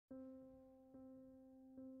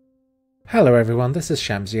Hello everyone, this is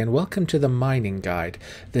Shamsi and welcome to the Mining Guide.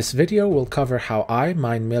 This video will cover how I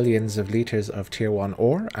mine millions of liters of Tier 1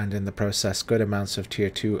 ore and in the process good amounts of Tier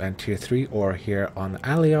 2 and Tier 3 ore here on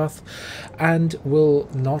Alioth, and will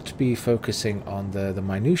not be focusing on the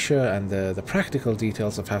minutiae and the practical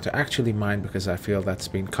details of how to actually mine, because I feel that's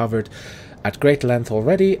been covered at great length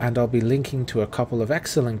already, and I'll be linking to a couple of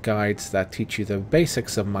excellent guides that teach you the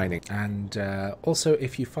basics of mining. And also,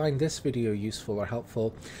 if you find this video useful or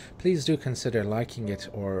helpful, please do consider liking it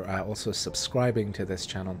or also subscribing to this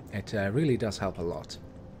channel. It really does help a lot.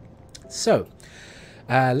 So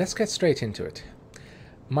let's get straight into it.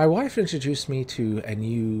 My wife introduced me to a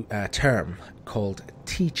new term called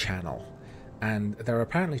tea channel. And there are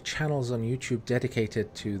apparently channels on YouTube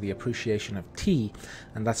dedicated to the appreciation of tea,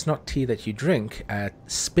 and that's not tea that you drink.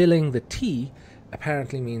 Spilling the tea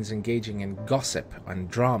apparently means engaging in gossip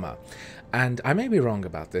and drama. And I may be wrong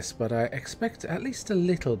about this, but I expect at least a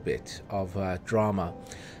little bit of drama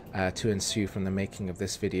to ensue from the making of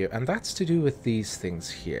this video, and that's to do with these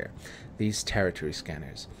things here, these territory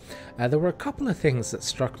scanners. There were a couple of things that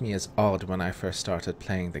struck me as odd when I first started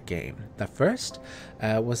playing the game. The first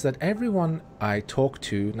was that everyone I talked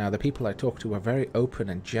to, now the people I talked to were very open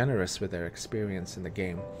and generous with their experience in the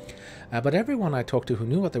game, but everyone I talked to who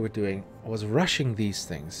knew what they were doing was rushing these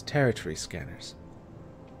things, territory scanners.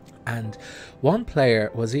 And one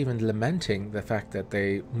player was even lamenting the fact that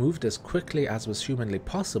they moved as quickly as was humanly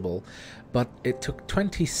possible, but it took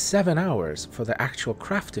 27 hours for the actual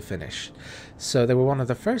craft to finish. So they were one of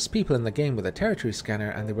the first people in the game with a territory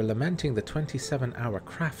scanner, and they were lamenting the 27-hour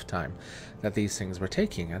craft time that these things were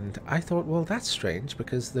taking. And I thought, well, that's strange,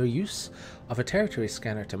 because the use of a territory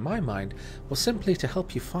scanner, to my mind, was simply to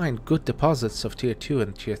help you find good deposits of Tier 2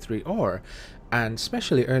 and Tier 3 ore. And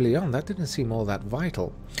especially early on, that didn't seem all that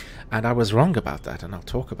vital. And I was wrong about that, and I'll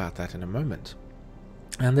talk about that in a moment.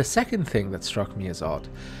 And the second thing that struck me as odd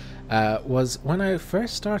was when I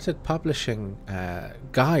first started publishing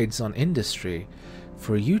guides on industry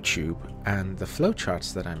for YouTube and the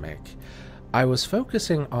flowcharts that I make, I was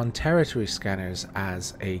focusing on territory scanners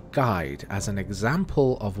as a guide, as an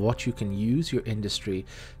example of what you can use your industry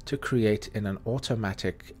to create in an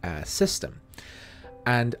automatic system.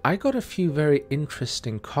 And I got a few very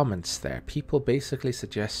interesting comments there, people basically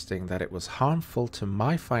suggesting that it was harmful to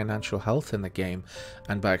my financial health in the game,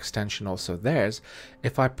 and by extension also theirs,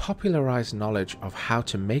 if I popularized knowledge of how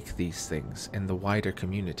to make these things in the wider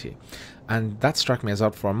community. And that struck me as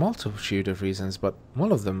odd for a multitude of reasons, but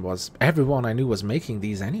one of them was everyone I knew was making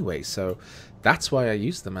these anyway, so that's why I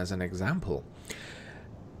used them as an example.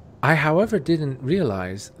 I, however, didn't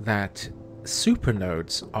realize that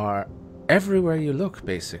supernodes are everywhere you look,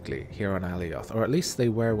 basically, here on Alioth, or at least they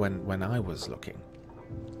were when I was looking.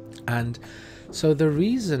 And so the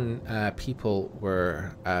reason people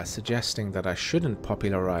were suggesting that I shouldn't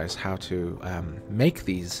popularize how to make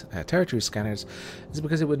these territory scanners is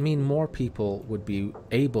because it would mean more people would be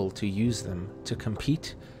able to use them to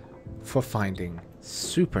compete for finding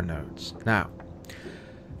supernodes. Now,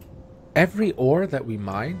 every ore that we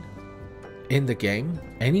mine in the game,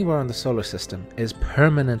 anywhere in the solar system, is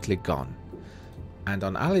permanently gone. And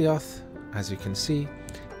on Alioth, as you can see,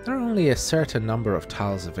 there are only a certain number of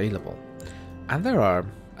tiles available. And there are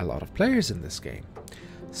a lot of players in this game.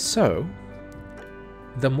 So,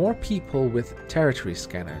 the more people with territory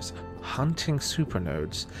scanners hunting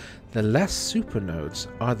supernodes, the less supernodes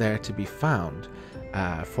are there to be found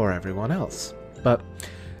for everyone else. But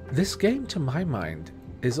this game, to my mind,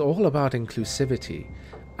 is all about inclusivity.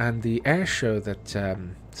 And the air show that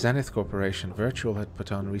Zenith Corporation Virtual had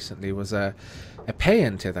put on recently was a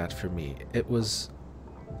pay-in to that for me. It was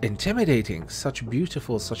intimidating, such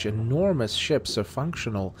beautiful, such enormous ships, so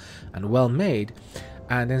functional and well made.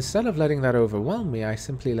 And instead of letting that overwhelm me, I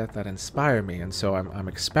simply let that inspire me. And so I'm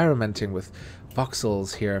experimenting with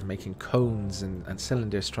voxels here, making cones and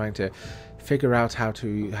cylinders, trying to figure out how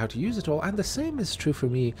to use it all. And the same is true for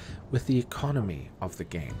me with the economy of the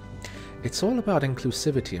game. It's all about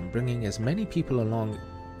inclusivity and bringing as many people along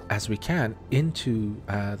as we can into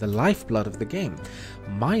the lifeblood of the game.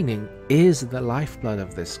 Mining is the lifeblood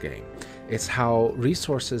of this game. It's how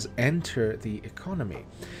resources enter the economy.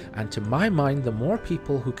 And to my mind, the more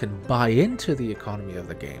people who can buy into the economy of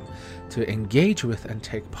the game, to engage with and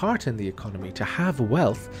take part in the economy, to have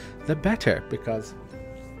wealth, the better, because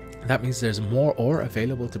that means there's more ore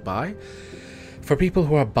available to buy for people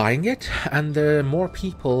who are buying it, and there are more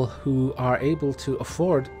people who are able to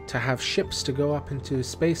afford to have ships to go up into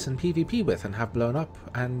space and PvP with and have blown up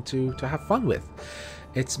and to have fun with.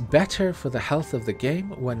 It's better for the health of the game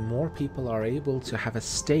when more people are able to have a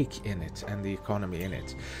stake in it and the economy in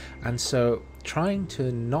it. And so trying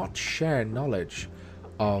to not share knowledge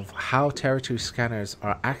of how territory scanners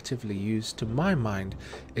are actively used, to my mind,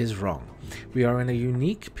 is wrong. We are in a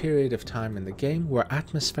unique period of time in the game where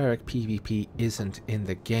atmospheric PvP isn't in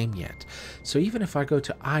the game yet. So even if I go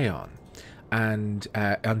to Ion, and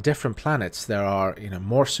on different planets there are, you know,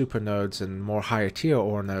 more super nodes and more higher tier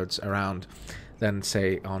ore nodes around than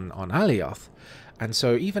say on Alioth, and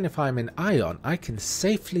so even if I'm in Ion, I can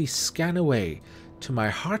safely scan away to my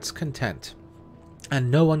heart's content and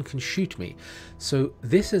no one can shoot me. So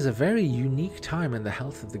this is a very unique time in the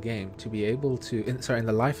health of the game to be able to, in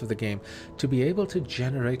the life of the game, to be able to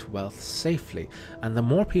generate wealth safely. And the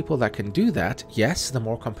more people that can do that, yes, the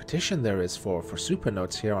more competition there is for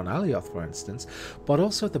supernodes here on Alioth, for instance, but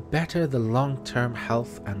also the better the long-term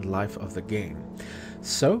health and life of the game.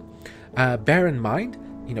 So bear in mind,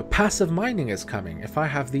 you know, passive mining is coming. If I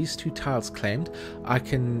have these 2 tiles claimed, I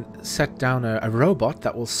can set down a robot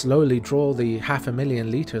that will slowly draw the 500,000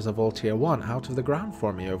 liters of all tier 1 out of the ground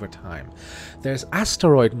for me over time. There's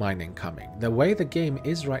asteroid mining coming. The way the game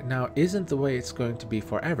is right now isn't the way it's going to be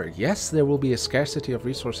forever. Yes, there will be a scarcity of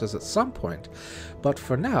resources at some point, but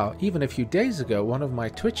for now, even a few days ago, one of my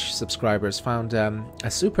Twitch subscribers found a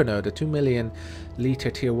supernode, a 2 million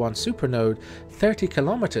liter tier 1 supernode, 30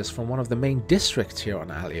 kilometers from one of the main districts here on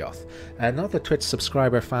Alioth. Another Twitch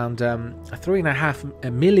subscriber found a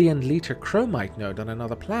 3.5 million liter chromite node on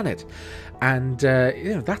another planet, and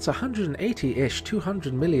you know, that's 180-ish,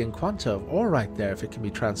 200 million quanta of ore right there if it can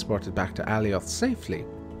be transported back to Alioth safely.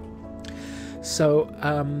 So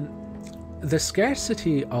the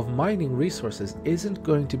scarcity of mining resources isn't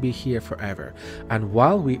going to be here forever, and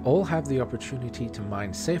while we all have the opportunity to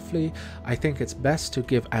mine safely, I think it's best to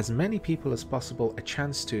give as many people as possible a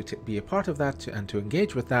chance to be a part of that and to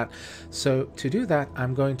engage with that. So to do that,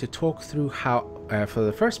 I'm going to talk through how, for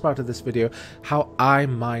the first part of this video, how I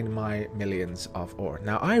mine my millions of ore.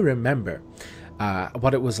 Now, I remember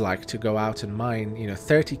what it was like to go out and mine, you know,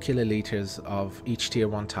 30 kiloliters of each tier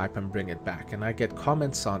 1 type and bring it back. And I get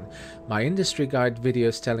comments on my industry guide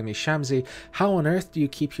videos telling me, Shamsi, how on earth do you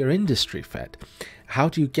keep your industry fed? How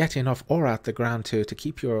do you get enough ore out the ground to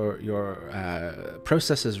keep your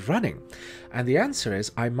processes running? And the answer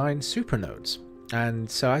is I mine supernodes. And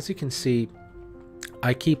so as you can see,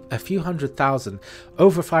 I keep a few 100,000,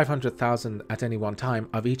 over 500,000 at any one time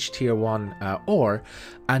of each tier 1 ore,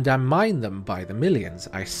 and I mine them by the millions.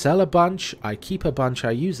 I sell a bunch, I keep a bunch, I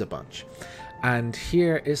use a bunch. And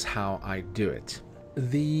here is how I do it.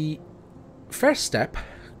 The first step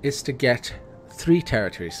is to get 3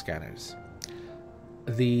 territory scanners.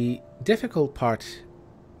 The difficult part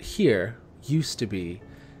here used to be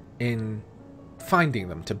in finding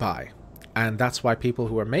them to buy. And that's why people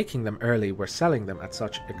who were making them early were selling them at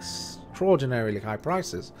such extraordinarily high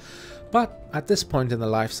prices. But at this point in the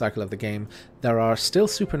life cycle of the game, there are still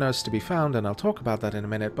supernodes to be found, and I'll talk about that in a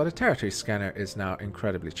minute, but a territory scanner is now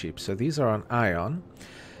incredibly cheap. So these are on Ion.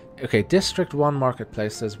 Okay, District 1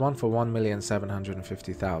 Marketplace, there's one for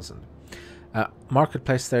 1,750,000.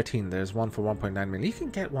 Marketplace 13, there's one for 1.9 million. You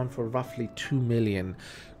can get one for roughly 2 million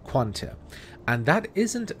quanta. And that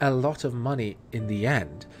isn't a lot of money in the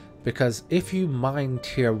end, because if you mine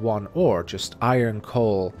tier 1 ore, just iron,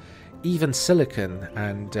 coal, even silicon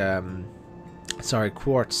and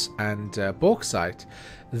quartz and bauxite,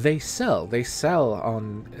 they sell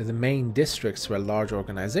on the main districts where large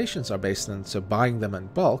organizations are based in, so buying them in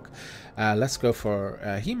bulk. Let's go for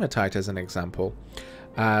hematite as an example.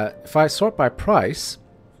 If I sort by price,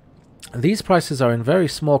 these prices are in very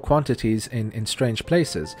small quantities in strange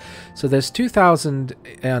places. So there's 2,000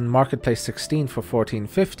 on Marketplace 16 for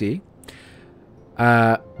 1450.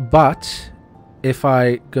 But if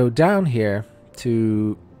I go down here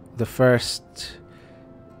to the first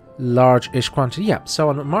large-ish quantity, yeah. So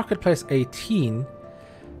on Marketplace 18,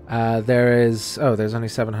 there's only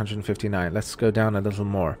 759. Let's go down a little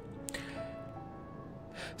more.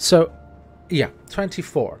 So, yeah,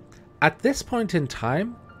 24. At this point in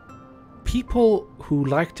time, people who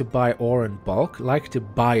like to buy ore in bulk like to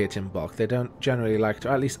buy it in bulk. They don't generally like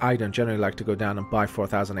to, at least I don't generally like to go down and buy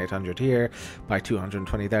 4,800 here, buy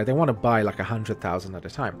 220 there. They want to buy like 100,000 at a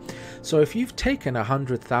time. So if you've taken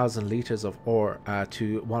 100,000 liters of ore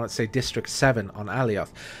to, well, let's say District 7 on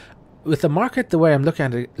Alioth, with the market the way I'm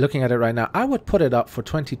looking at it right now, I would put it up for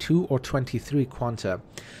 22 or 23 quanta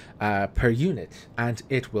per unit, and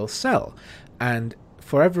it will sell. And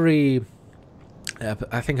for every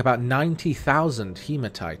I think about 90,000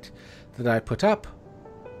 hematite that I put up,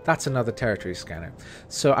 that's another territory scanner.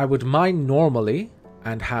 So I would mine normally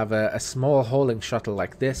and have a small hauling shuttle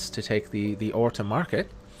like this to take the ore to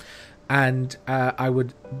market. And I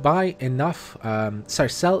would buy enough,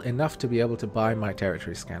 sell enough to be able to buy my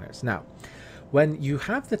territory scanners. Now, when you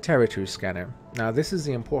have the territory scanner, now this is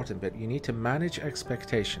the important bit, you need to manage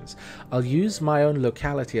expectations. I'll use my own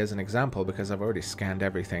locality as an example because I've already scanned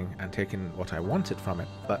everything and taken what I wanted from it.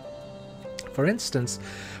 But for instance,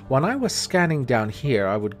 when I was scanning down here,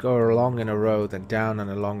 I would go along in a row, then down and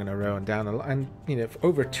along in a row and down, and you know, for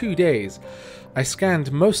over 2 days, I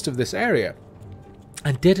scanned most of this area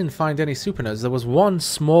and didn't find any supernodes. There was one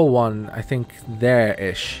small one, I think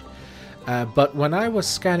there-ish. But when I was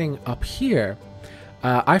scanning up here,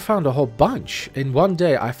 I found a whole bunch. In one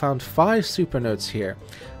day, I found 5 supernodes here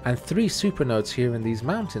and 3 supernodes here in these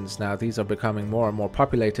mountains. Now, these are becoming more and more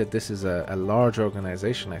populated. This is a large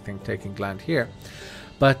organization, I think, taking land here.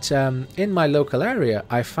 But in my local area,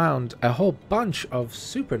 I found a whole bunch of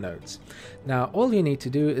supernodes. Now, all you need to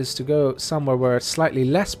do is to go somewhere where it's slightly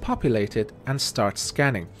less populated and start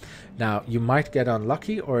scanning. Now, you might get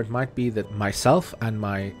unlucky, or it might be that myself and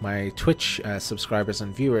my Twitch subscribers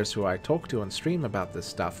and viewers who I talk to on stream about this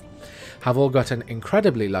stuff have all gotten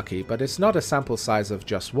incredibly lucky, but it's not a sample size of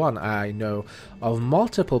just one. I know of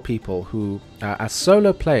multiple people who, as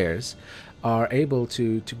solo players, are able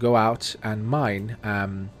to go out and mine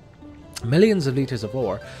millions of liters of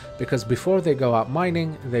ore, because before they go out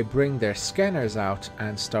mining, they bring their scanners out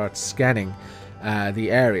and start scanning the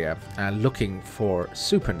area and looking for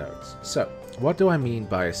supernodes. So, what do I mean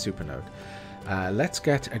by a supernode? Let's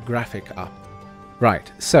get a graphic up.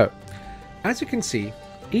 Right, so, as you can see,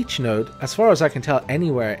 each node, as far as I can tell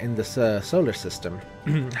anywhere in the solar system,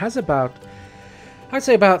 has about, I'd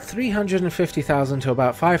say about 350,000 to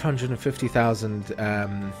about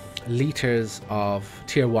 550,000 liters of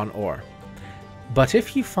tier 1 ore. But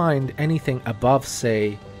if you find anything above,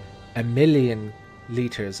 say, 1 million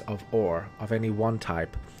liters of ore of any one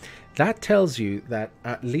type, that tells you that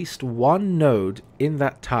at least one node in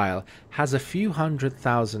that tile has a few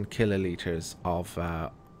 100,000 kiloliters of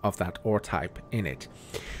that ore type in it.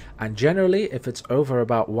 And generally, if it's over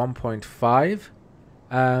about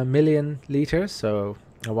 1.5 million liters, so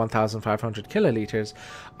 1,500 kiloliters,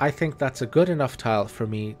 I think that's a good enough tile for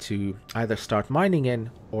me to either start mining in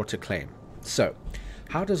or to claim. So,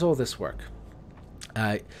 how does all this work?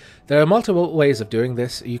 There are multiple ways of doing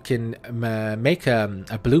this. You can make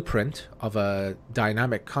a blueprint of a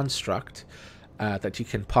dynamic construct that you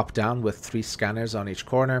can pop down with 3 scanners on each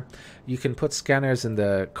corner. You can put scanners in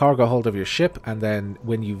the cargo hold of your ship, and then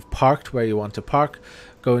when you've parked where you want to park,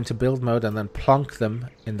 go into build mode and then plonk them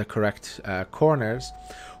in the correct corners.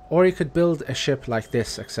 Or you could build a ship like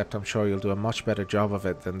this, except I'm sure you'll do a much better job of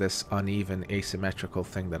it than this uneven asymmetrical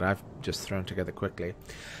thing that I've just thrown together quickly.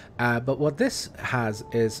 But what this has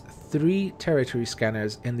is 3 territory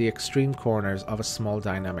scanners in the extreme corners of a small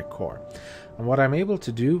dynamic core. And what I'm able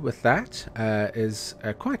to do with that is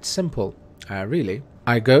quite simple, really.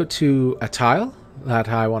 I go to a tile that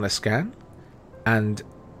I want to scan, and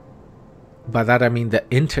by that I mean the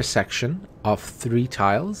intersection of 3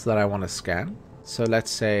 tiles that I want to scan. So let's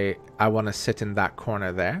say I want to sit in that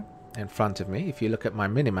corner there in front of me. If you look at my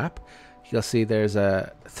minimap, you'll see there's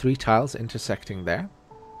 3 tiles intersecting there.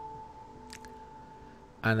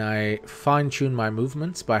 And I fine-tune my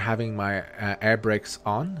movements by having my air brakes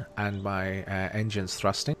on and my engines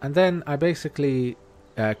thrusting. And then I basically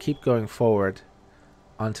keep going forward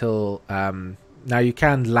until... now you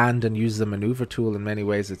can land and use the maneuver tool in many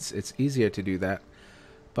ways. It's easier to do that.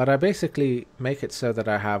 But I basically make it so that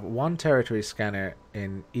I have 1 territory scanner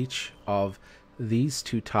in each of these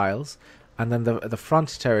 2 tiles, and then the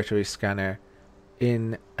front territory scanner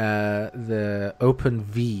in the open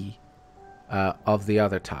V of the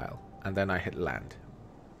other tile, and then I hit land.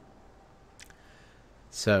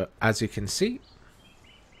 So as you can see,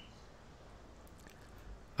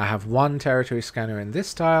 I have 1 territory scanner in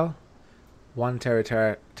this tile, 1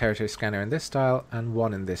 territory scanner in this tile, and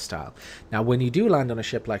 1 in this tile. Now when you do land on a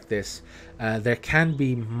ship like this, there can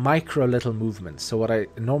be micro little movements. So what I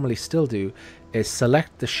normally still do is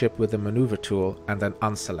select the ship with the maneuver tool and then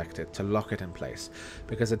unselect it to lock it in place.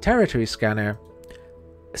 Because a territory scanner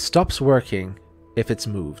stops working if it's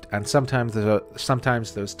moved, and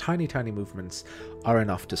sometimes those tiny movements are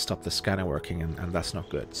enough to stop the scanner working, and that's not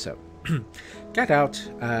good. So get out,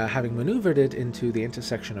 having maneuvered it into the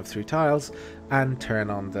intersection of 3 tiles, and turn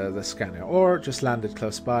on the scanner, or just land it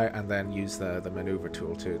close by and then use the maneuver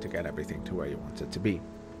tool to get everything to where you want it to be.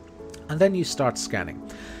 And then you start scanning.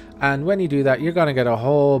 And when you do that, you're going to get a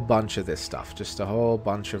whole bunch of this stuff, just a whole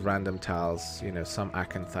bunch of random tiles, you know, some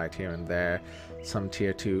acanthite here and there, some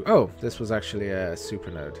tier 2. Oh, this was actually a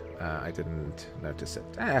supernode. I didn't notice it.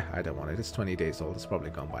 I don't want it. It's 20 days old. It's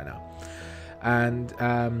probably gone by now.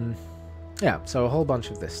 And yeah, so a whole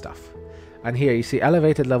bunch of this stuff. And here you see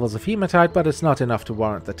elevated levels of hematite, but it's not enough to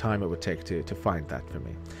warrant the time it would take to find that for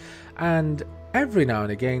me. And every now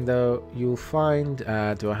and again, though, you'll find,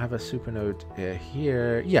 do I have a supernode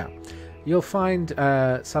here? Yeah, you'll find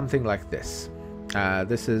something like this.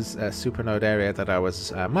 This is a supernode area that I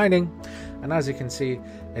was mining, and as you can see,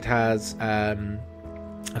 it has a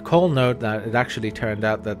coal node. That it actually turned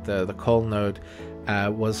out that the coal node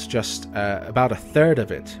was just about a third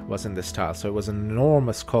of it was in this tile, so it was an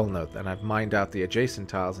enormous coal node, and I've mined out the adjacent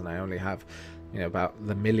tiles, and I only have, you know, about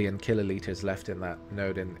the 1 million kiloliters left in that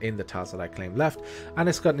node in the tiles that I claimed left, and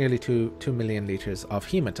it's got nearly 2 million liters of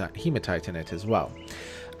hematite in it as well.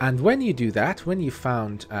 And when you do that, when you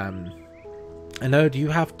found a node, you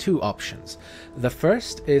have two options. The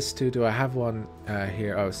first is to, do I have one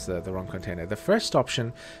here? Oh, it's the wrong container. The first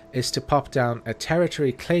option is to pop down a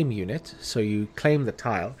territory claim unit, so you claim the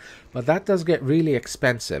tile, but that does get really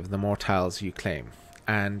expensive the more tiles you claim.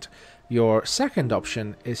 And your second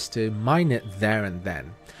option is to mine it there and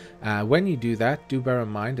then. When you do that, do bear in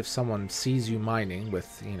mind, if someone sees you mining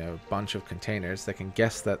with, you know, a bunch of containers, they can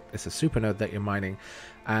guess that it's a supernode that you're mining.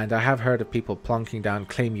 And I have heard of people plonking down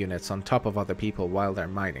claim units on top of other people while they're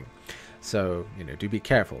mining. So, you know, do be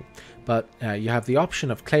careful. But you have the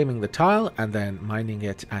option of claiming the tile and then mining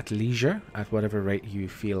it at leisure, at whatever rate you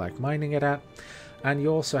feel like mining it at. And you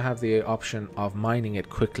also have the option of mining it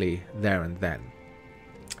quickly there and then.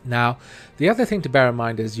 Now, the other thing to bear in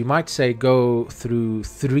mind is you might say go through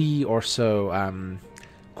 3 or so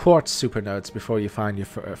quartz supernodes before you find your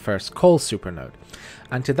first coal supernode.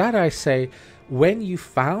 And to that I say, when you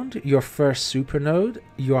found your first supernode,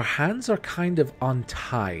 your hands are kind of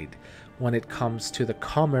untied when it comes to the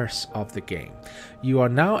commerce of the game. You are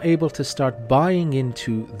now able to start buying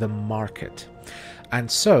into the market. And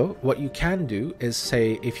so what you can do is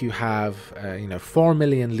say, if you have, you know, 4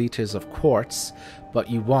 million liters of quartz, but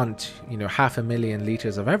you want, you know, 500,000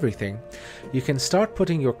 liters of everything, you can start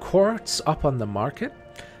putting your quartz up on the market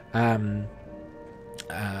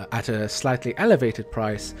at a slightly elevated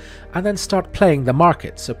price, and then start playing the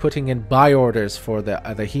market. So putting in buy orders for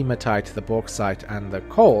the hematite, the bauxite, and the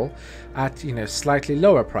coal at, you know, slightly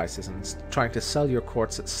lower prices, and trying to sell your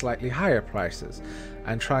quartz at slightly higher prices,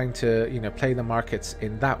 and trying to, you know, play the markets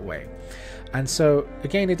in that way. And so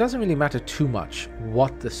again, it doesn't really matter too much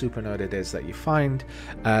what the supernode it is that you find,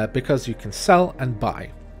 because you can sell and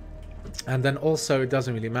buy. And then also it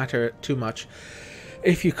doesn't really matter too much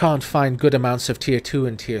if you can't find good amounts of tier 2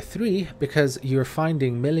 and tier 3, because you're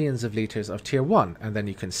finding millions of liters of tier 1, and then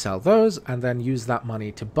you can sell those and then use that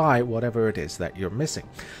money to buy whatever it is that you're missing.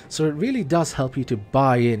 So it really does help you to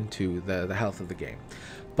buy into the health of the game.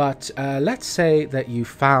 But let's say that you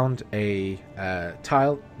found a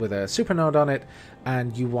tile with a supernode on it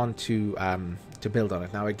and you want to build on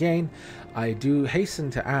it. Now again, I do hasten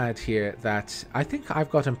to add here that I think I've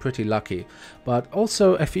gotten pretty lucky, but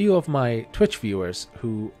also a few of my Twitch viewers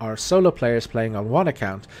who are solo players playing on one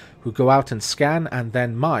account, who go out and scan and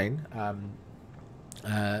then mine,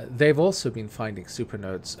 they've also been finding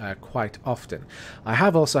supernodes quite often. I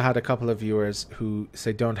have also had a couple of viewers who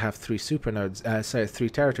say don't have 3 supernodes, say 3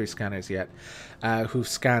 territory scanners yet, who've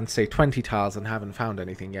scanned say 20 tiles and haven't found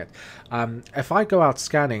anything yet. If I go out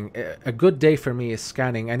scanning, a good day for me is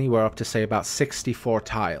scanning anywhere up to say about 64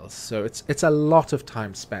 tiles, so it's a lot of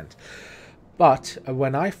time spent. But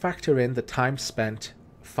when I factor in the time spent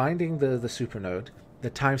finding the supernode, the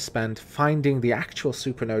time spent finding the actual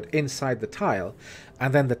supernode inside the tile,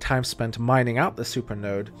 and then the time spent mining out the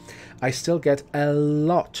supernode, I still get a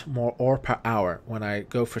lot more ore per hour when I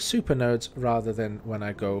go for supernodes rather than when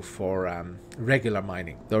I go for regular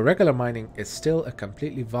mining. Though regular mining is still a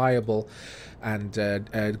completely viable and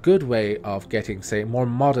a good way of getting, say, more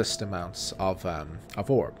modest amounts of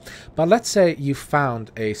ore. But let's say you found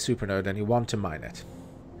a supernode and you want to mine it.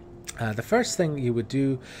 The first thing you would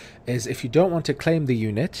do is, if you don't want to claim the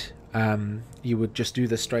unit, you would just do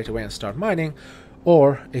this straight away and start mining.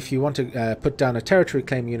 Or if you want to put down a territory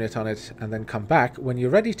claim unit on it and then come back, when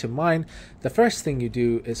you're ready to mine, the first thing you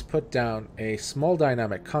do is put down a small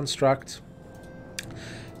dynamic construct.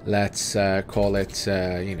 Let's call it,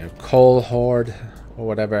 you know, coal hoard or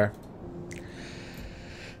whatever.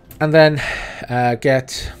 And then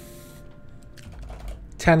get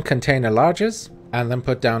 10 container larges, and then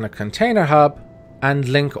put down a container hub and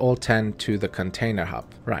link all 10 to the container hub.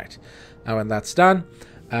 Right. Now when that's done,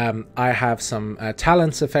 I have some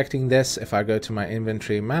talents affecting this. If I go to my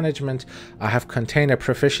inventory management, I have container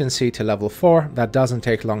proficiency to level 4. That doesn't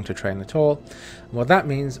take long to train at all. What that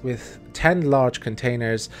means, with 10 large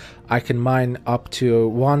containers, I can mine up to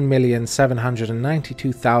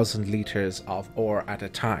 1,792,000 liters of ore at a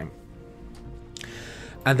time.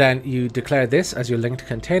 And then you declare this as your linked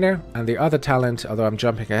container. And the other talent, although I'm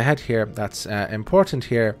jumping ahead here, that's important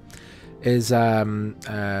here, is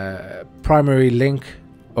primary link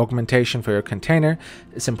augmentation for your container.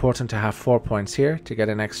 It's important to have 4 points here to get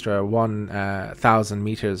an extra 1,000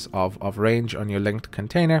 meters of range on your linked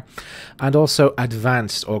container. And also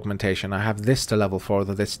advanced augmentation. I have this to level 4,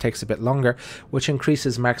 though this takes a bit longer, which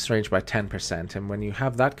increases max range by 10%. And when you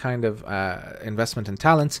have that kind of investment in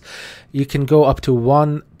talents, you can go up to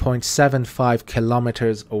 1.75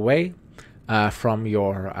 kilometers away from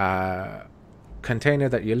your container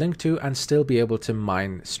that you link to and still be able to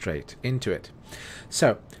mine straight into it.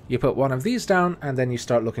 So you put one of these down and then you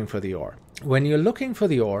start looking for the ore. When you're looking for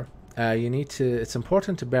the ore, it's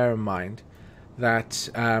important to bear in mind that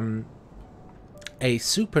a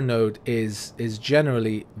supernode is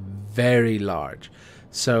generally very large.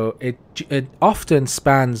 So it often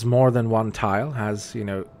spans more than one tile, has, you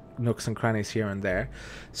know, nooks and crannies here and there.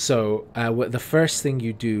 So the first thing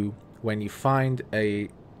you do when you find a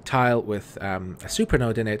tile with a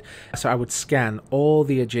supernode in it, so I would scan all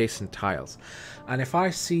the adjacent tiles, and if I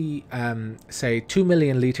see say 2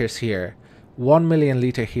 million liters here, 1 million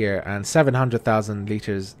liter here, and 700,000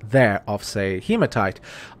 liters there of, say, hematite,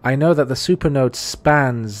 I know that the supernode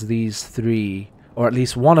spans these three, or at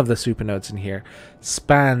least one of the supernodes in here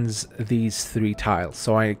spans these 3 tiles,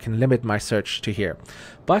 so I can limit my search to here.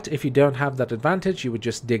 But if you don't have that advantage, you would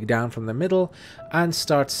just dig down from the middle and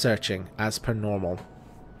start searching as per normal.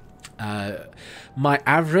 My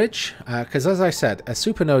average, because as I said, a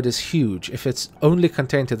supernode is huge. If it's only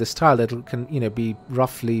contained to this tile, it can, you know, be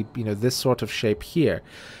roughly, you know, this sort of shape here,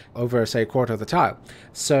 over, say, a quarter of the tile.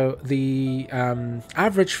 So the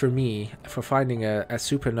average for me for finding a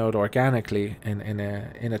supernode organically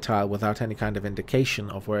in a tile without any kind of indication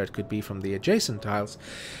of where it could be from the adjacent tiles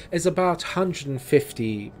is about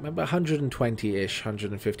 150, about 120-ish,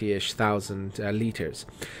 150-ish thousand liters.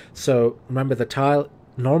 So remember, the tile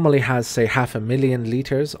normally has, say, 500,000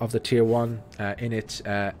 liters of the tier 1 in it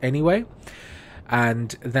anyway,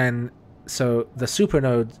 and then so the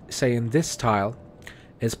supernode, say, in this tile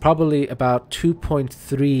is probably about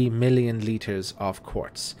 2.3 million liters of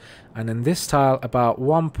quartz, and in this tile about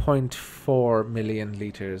 1.4 million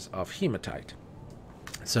liters of hematite.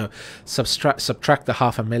 So subtract the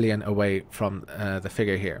 500,000 away from the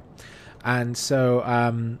figure here, and so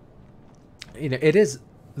you know, it is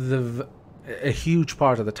a huge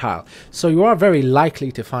part of the tile, so you are very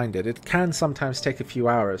likely to find it. It can sometimes take a few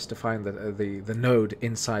hours to find the node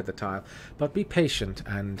inside the tile, but be patient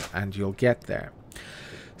and you'll get there.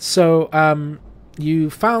 So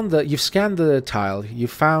you've scanned the tile, you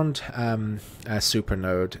found a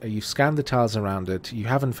supernode, you've scanned the tiles around it, you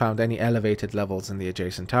haven't found any elevated levels in the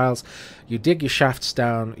adjacent tiles, you dig your shafts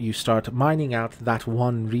down, you start mining out that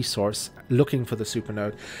one resource, looking for the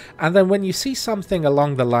supernode, and then when you see something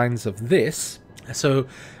along the lines of this, so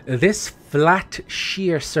this flat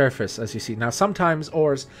sheer surface, as you see, now sometimes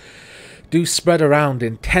ores do spread around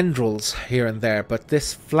in tendrils here and there, but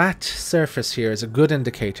this flat surface here is a good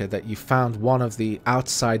indicator that you found one of the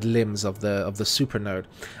outside limbs of the supernode,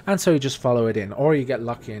 and so you just follow it in, or you get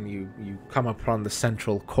lucky and you come upon the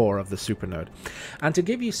central core of the supernode. And to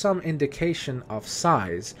give you some indication of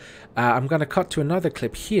size, I'm going to cut to another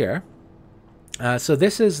clip here. So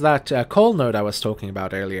this is that coal node I was talking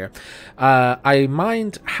about earlier. I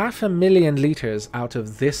mined 500,000 liters out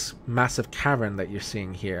of this massive cavern that you're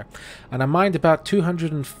seeing here, and I mined about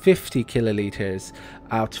 250 kiloliters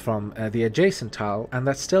out from the adjacent tile, and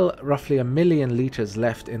that's still roughly 1 million liters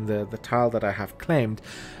left in the tile that I have claimed,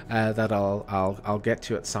 that I'll get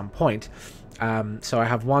to at some point. So I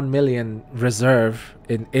have 1 million reserve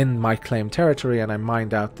in my claim territory, and I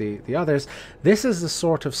mined out the others. This is the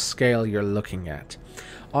sort of scale you're looking at.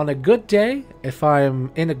 On a good day, if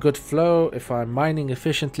I'm in a good flow, if I'm mining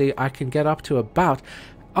efficiently, I can get up to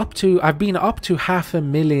I've been up to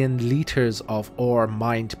 500,000 liters of ore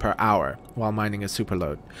mined per hour while mining a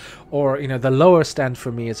superload. Or, you know, the lowest end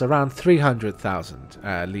for me is around 300,000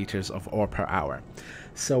 liters of ore per hour.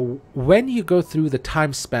 So when you go through the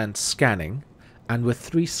time spent scanning, and with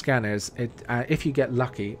 3 scanners, if you get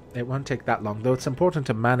lucky, it won't take that long, though it's important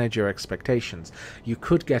to manage your expectations. You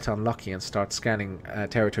could get unlucky and start scanning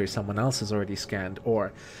territory someone else has already scanned,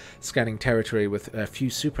 or scanning territory with a few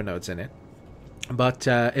supernodes in it. But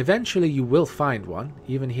eventually you will find one,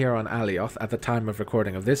 even here on Alioth, at the time of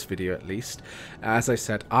recording of this video at least. As I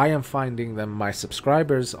said, I am finding them. My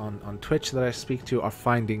subscribers on Twitch that I speak to are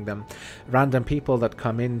finding them. Random people that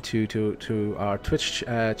come into to our Twitch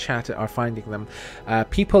chat are finding them.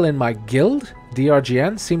 People in my guild,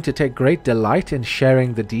 DRGN, seem to take great delight in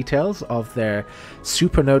sharing the details of their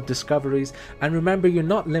supernode discoveries. And remember, you're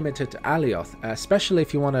not limited to Alioth, especially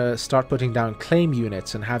if you want to start putting down claim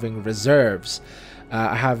units and having reserves.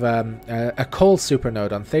 I have a coal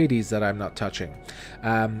supernode on Thades that I'm not touching.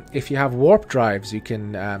 If you have warp drives, you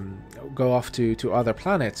can go off to other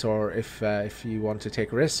planets, or if you want to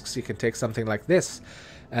take risks, you can take something like this,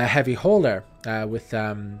 a heavy hauler with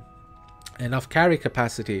enough carry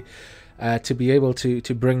capacity to be able to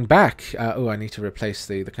bring back. Oh, I need to replace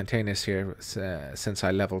the containers here since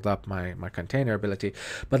I leveled up my container ability.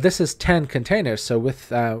 But this is 10 containers, so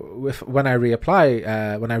with when I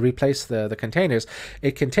reapply, when I replace the containers,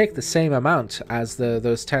 it can take the same amount as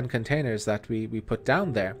those 10 containers that we put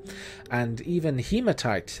down there. And even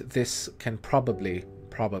hematite, this can probably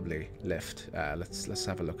lift. Let's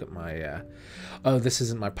have a look at my oh, this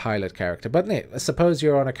isn't my pilot character, but suppose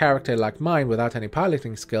you're on a character like mine without any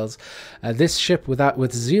piloting skills. This ship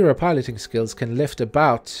with 0 piloting skills can lift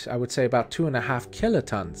about, I would say, about 2.5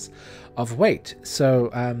 kilotons of weight.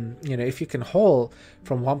 So you know, if you can haul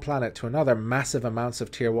from one planet to another massive amounts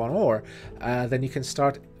of tier 1 ore, then you can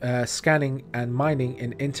start scanning and mining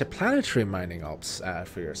in interplanetary mining ops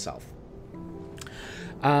for yourself.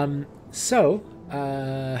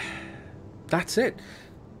 That's it.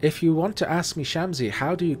 If you want to ask me, Shamsi,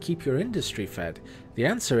 how do you keep your industry fed? The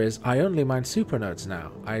answer is, I only mine supernodes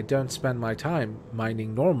now. I don't spend my time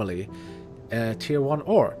mining normally tier 1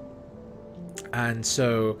 ore. And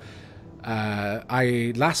so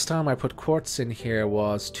last time I put quartz in here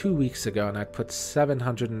was 2 weeks ago, and I put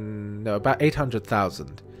about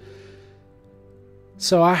 800,000.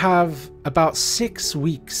 So I have about 6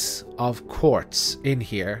 weeks of quartz in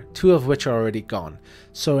here, 2 of which are already gone.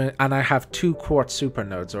 So, and I have 2 quartz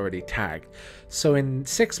supernodes already tagged. So in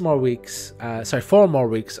 4 more weeks,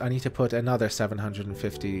 I need to put another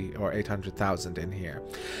 750 or 800,000 in here.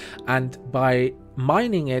 And by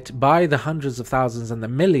mining it by the hundreds of thousands and the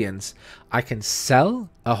millions, I can sell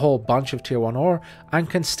a whole bunch of tier 1 ore and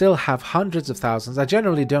can still have hundreds of thousands. I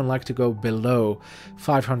generally don't like to go below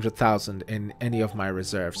 500,000 in any of my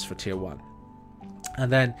reserves for tier 1.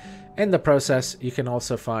 And then in the process, you can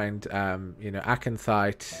also find, you know,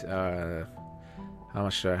 acanthite. How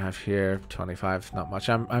much do I have here? 25, not much.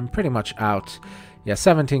 I'm pretty much out. Yeah,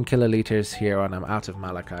 17 kiloliters here, and I'm out of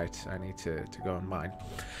malachite. I need to go and mine.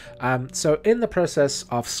 So in the process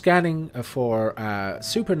of scanning for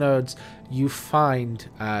supernodes, you find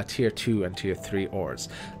tier 2 and tier 3 ores.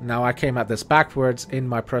 Now, I came at this backwards. In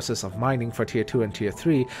my process of mining for tier 2 and tier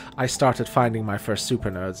 3, I started finding my first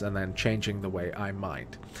supernodes and then changing the way I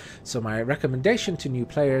mined. So my recommendation to new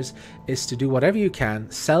players is to do whatever you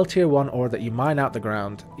can, sell tier 1 ore that you mine out the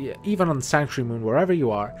ground, even on Sanctuary Moon, wherever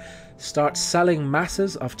you are. Start selling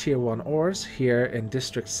masses of tier 1 ores here in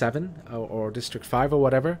District 7 or District 5 or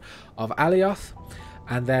whatever of Alioth,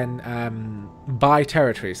 and then buy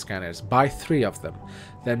territory scanners. Buy 3 of them.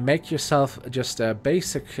 Then make yourself just a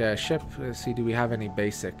basic ship. Let's see, do we have any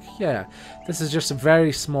basic? Yeah, this is just a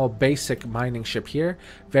very small basic mining ship here.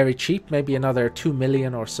 Very cheap, maybe another 2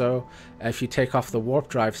 million or so. If you take off the warp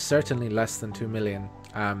drive, certainly less than 2 million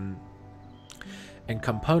in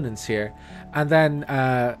components here. And then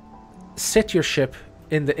sit your ship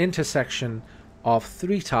in the intersection of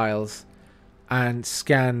 3 tiles and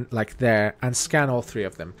scan like there, and scan all 3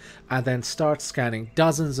 of them, and then start scanning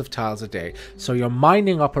dozens of tiles a day. So your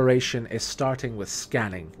mining operation is starting with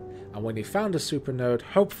scanning, and when you found a supernode,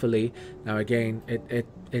 hopefully, now again,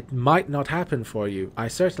 it might not happen for you. I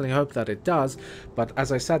certainly hope that it does, but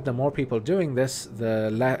as I said, the more people doing this,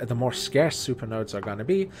 the more scarce supernodes are going to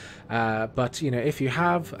be. But you know, if you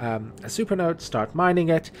have a supernode, start mining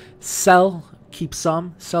it, sell, keep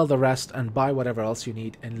some, sell the rest, and buy whatever else you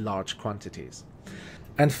need in large quantities.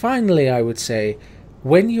 And finally, I would say,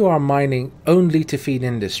 when you are mining only to feed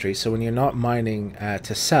industry, so when you're not mining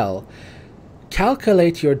to sell,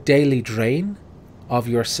 calculate your daily drain of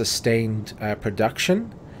your sustained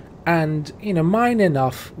production, and you know, mine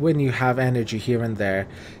enough when you have energy here and there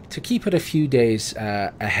to keep it a few days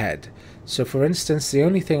ahead. So for instance, the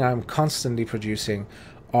only thing I'm constantly producing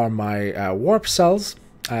are my warp cells.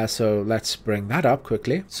 So let's bring that up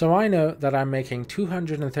quickly. So I know that I'm making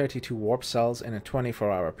 232 warp cells in a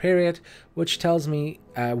 24-hour period, which tells me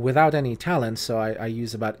without any talent, so I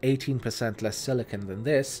use about 18% less silicon than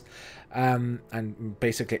this, and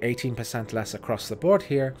basically 18% less across the board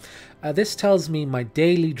here. This tells me my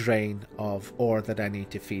daily drain of ore that I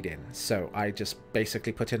need to feed in. So I just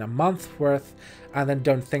basically put in a month worth and then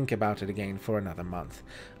don't think about it again for another month.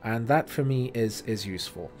 And that for me is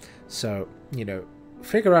useful. So, you know,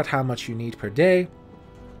 figure out how much you need per day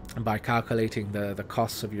by calculating the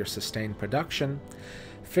costs of your sustained production.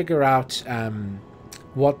 Figure out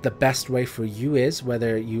what the best way for you is,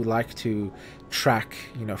 whether you like to track,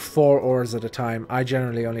 you know, 4 ores at a time. I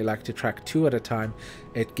generally only like to track 2 at a time.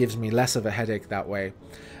 It gives me less of a headache that way.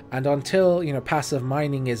 And until, you know, passive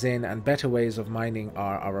mining is in and better ways of mining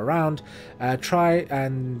are around, try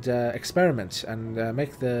and experiment and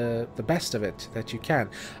make the best of it that you can.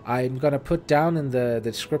 I'm going to put down in the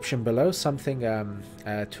description below something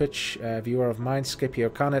a Twitch viewer of mine, Skippy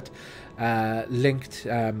O'Connett, linked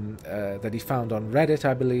that he found on Reddit,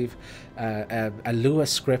 I believe, a Lua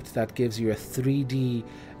script that gives you a 3D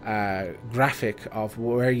graphic of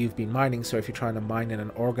where you've been mining. So if you're trying to mine in an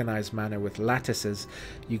organized manner with lattices,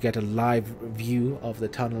 you get a live view of the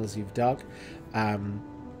tunnels you've dug.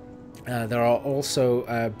 There are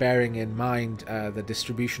also, bearing in mind the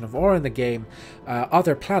distribution of ore in the game,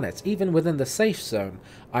 other planets, even within the safe zone.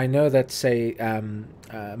 I know that, say,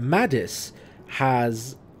 Madis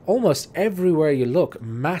has almost everywhere you look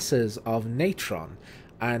masses of natron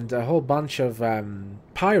and a whole bunch of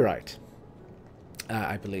pyrite,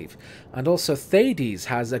 I believe. And also Thades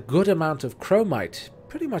has a good amount of chromite,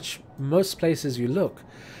 pretty much most places you look.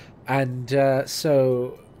 And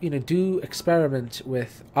so, you know, do experiment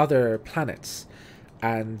with other planets.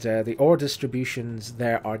 And the ore distributions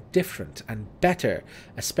there are different and better,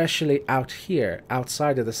 especially out here,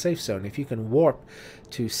 outside of the safe zone. If you can warp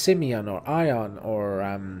to Simeon or Ion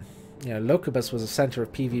or you know, Locubus was a center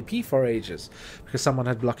of PvP for ages because someone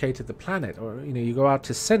had blockaded the planet. Or, you know, you go out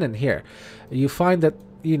to Sinan here, you find that,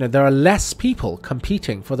 you know, there are less people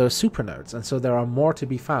competing for those supernodes, and so there are more to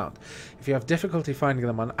be found. If you have difficulty finding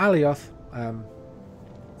them on Alioth,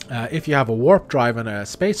 if you have a warp drive and a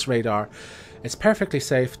space radar, it's perfectly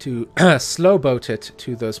safe to slow boat it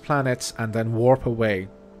to those planets and then warp away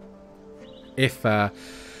if a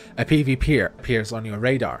PvP appears on your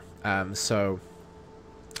radar. So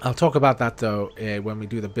I'll talk about that though when we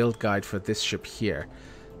do the build guide for this ship here.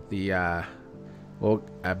 The well,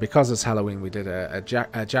 because it's Halloween, we did a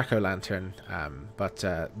jack-o'-lantern,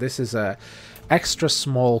 but this is a extra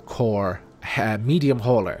small core medium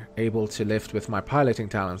hauler, able to lift with my piloting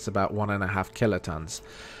talents about 1.5 kilotons.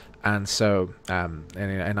 And so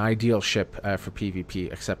an ideal ship for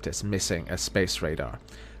PvP, except it's missing a space radar,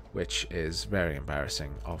 which is very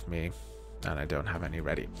embarrassing of me, and I don't have any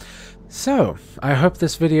ready. So I hope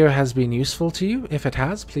this video has been useful to you. If it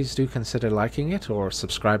has, please do consider liking it or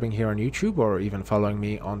subscribing here on YouTube, or even following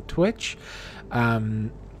me on Twitch.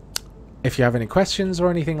 If you have any questions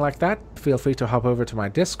or anything like that, feel free to hop over to my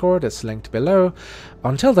Discord. It's linked below.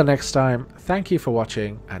 Until the next time, thank you for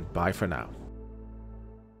watching, and bye for now.